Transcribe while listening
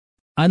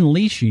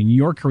unleashing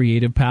your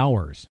creative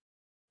powers.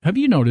 Have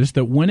you noticed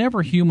that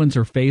whenever humans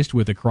are faced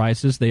with a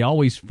crisis, they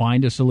always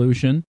find a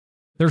solution?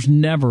 There's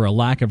never a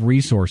lack of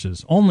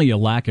resources, only a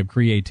lack of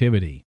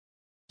creativity.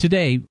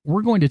 Today,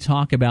 we're going to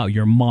talk about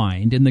your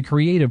mind and the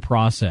creative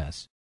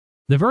process.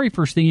 The very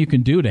first thing you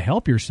can do to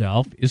help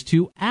yourself is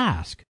to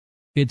ask.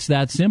 It's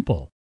that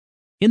simple.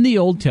 In the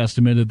Old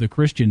Testament of the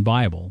Christian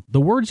Bible,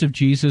 the words of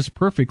Jesus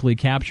perfectly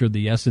capture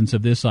the essence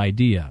of this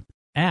idea.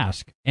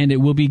 Ask, and it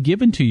will be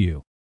given to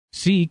you.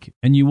 Seek,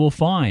 and you will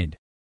find.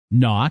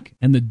 Knock,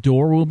 and the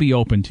door will be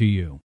opened to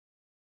you.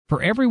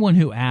 For everyone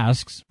who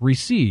asks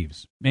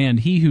receives, and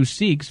he who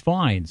seeks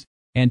finds,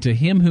 and to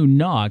him who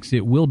knocks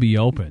it will be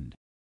opened.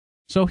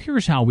 So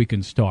here's how we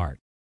can start.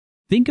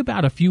 Think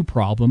about a few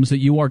problems that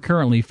you are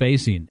currently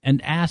facing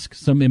and ask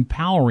some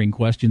empowering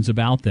questions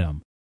about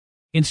them.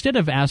 Instead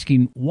of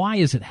asking, "Why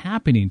is it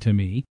happening to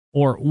me?"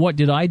 or "What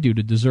did I do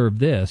to deserve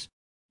this?"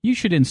 you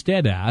should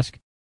instead ask,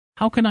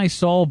 "How can I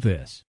solve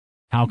this?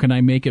 How can I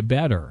make it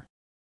better?"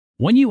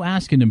 When you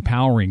ask an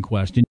empowering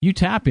question, you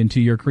tap into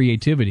your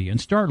creativity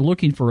and start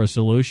looking for a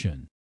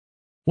solution.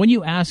 When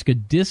you ask a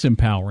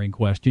disempowering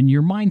question,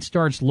 your mind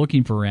starts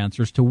looking for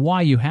answers to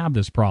why you have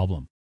this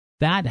problem.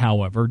 That,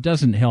 however,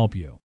 doesn't help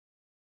you.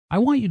 I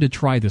want you to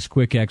try this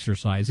quick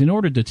exercise in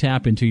order to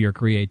tap into your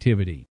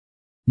creativity.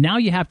 Now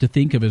you have to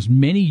think of as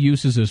many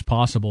uses as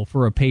possible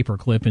for a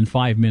paperclip in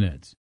 5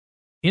 minutes.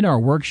 In our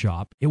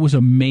workshop, it was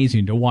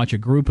amazing to watch a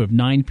group of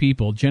 9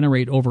 people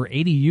generate over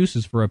 80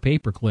 uses for a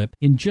paperclip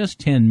in just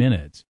 10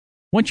 minutes.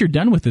 Once you're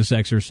done with this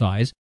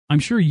exercise, I'm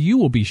sure you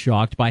will be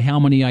shocked by how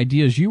many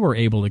ideas you were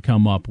able to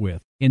come up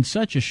with in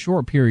such a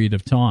short period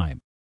of time.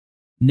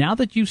 Now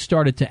that you've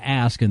started to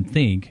ask and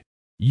think,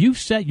 you've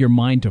set your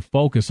mind to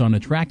focus on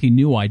attracting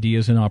new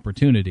ideas and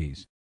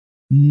opportunities.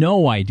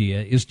 No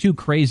idea is too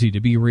crazy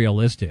to be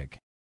realistic.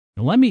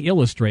 Now, let me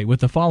illustrate with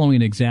the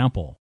following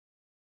example.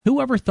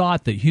 Who ever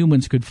thought that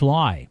humans could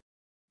fly?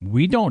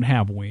 We don't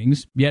have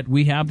wings, yet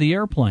we have the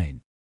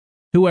airplane.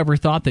 Who ever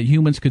thought that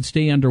humans could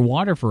stay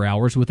underwater for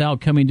hours without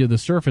coming to the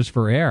surface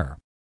for air?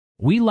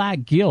 We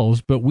lack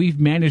gills, but we've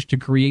managed to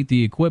create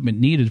the equipment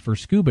needed for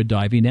scuba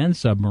diving and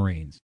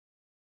submarines.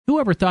 Who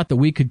ever thought that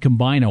we could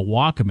combine a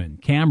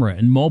Walkman, camera,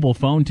 and mobile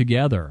phone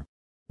together?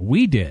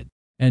 We did,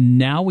 and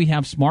now we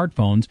have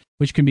smartphones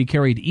which can be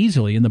carried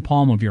easily in the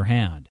palm of your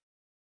hand.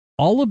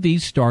 All of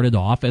these started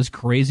off as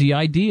crazy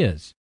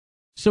ideas.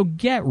 So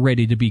get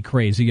ready to be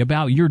crazy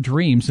about your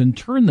dreams and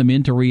turn them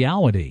into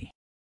reality.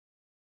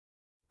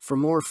 For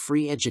more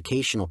free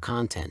educational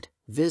content,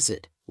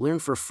 visit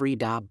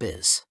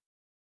learnforfree.biz.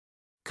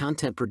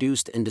 Content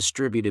produced and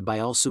distributed by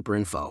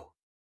AllSuperInfo.